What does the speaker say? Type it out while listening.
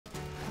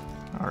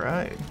All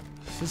right.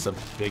 This is a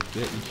big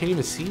bit. You can't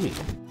even see me.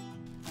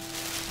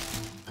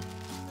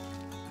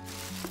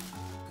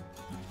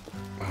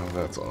 Oh,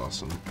 that's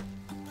awesome.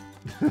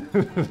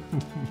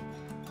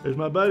 There's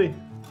my buddy.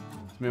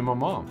 It's me and my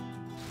mom.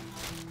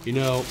 You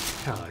know,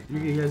 God,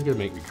 you guys gonna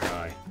make me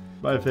cry.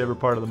 My favorite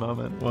part of the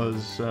moment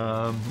was,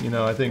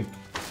 I think,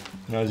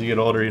 as you get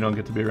older, you don't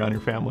get to be around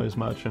your family as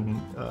much,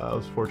 and I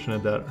was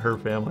fortunate that her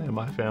family and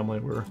my family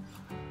were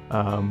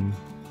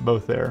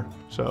both there.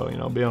 So,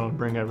 being able to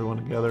bring everyone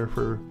together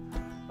for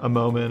a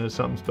moment is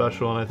something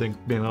special, and I think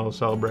being able to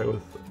celebrate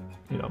with,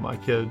 my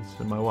kids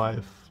and my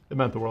wife, it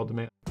meant the world to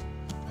me.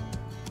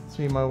 It's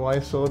me and my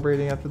wife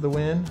celebrating after the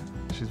win.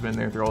 She's been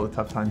there through all the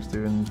tough times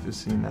too, and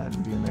just seeing that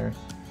and being there,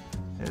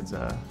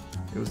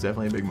 it was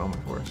definitely a big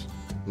moment for us.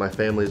 My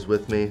family's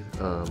with me.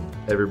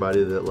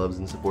 Everybody that loves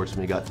and supports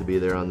me got to be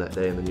there on that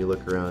day, and then you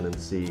look around and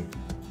see,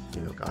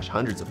 gosh,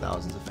 hundreds of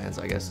thousands of fans,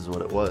 I guess is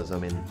what it was. I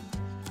mean,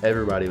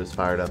 everybody was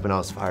fired up, and I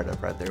was fired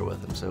up right there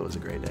with them, so it was a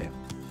great day.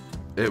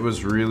 It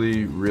was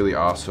really, really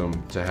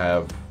awesome to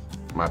have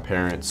my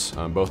parents,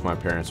 both my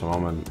parents, my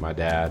mom and my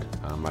dad,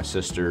 my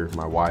sister,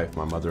 my wife,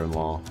 my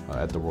mother-in-law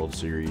at the World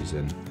Series,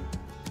 and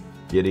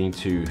getting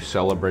to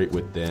celebrate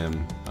with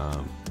them.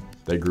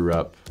 They grew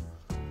up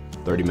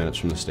 30 minutes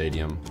from the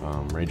stadium,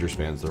 Rangers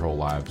fans their whole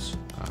lives.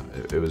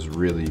 It was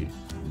really,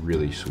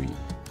 really sweet.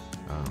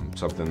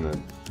 Something that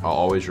I'll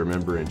always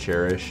remember and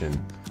cherish, and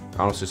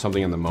honestly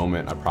something in the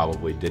moment I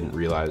probably didn't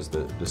realize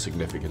the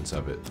significance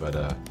of it,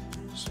 but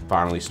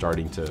finally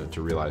starting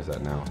to realize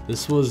that now.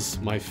 This was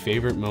my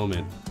favorite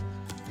moment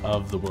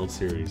of the World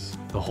Series.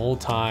 The whole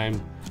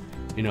time,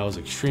 I was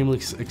extremely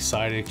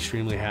excited,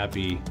 extremely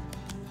happy.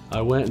 I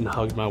went and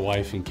hugged my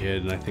wife and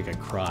kid, and I think I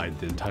cried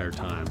the entire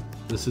time.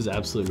 This is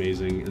absolutely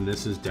amazing, and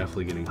this is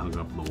definitely getting hung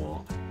up on the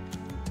wall.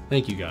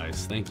 Thank you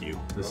guys, thank you.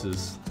 This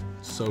is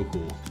so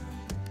cool.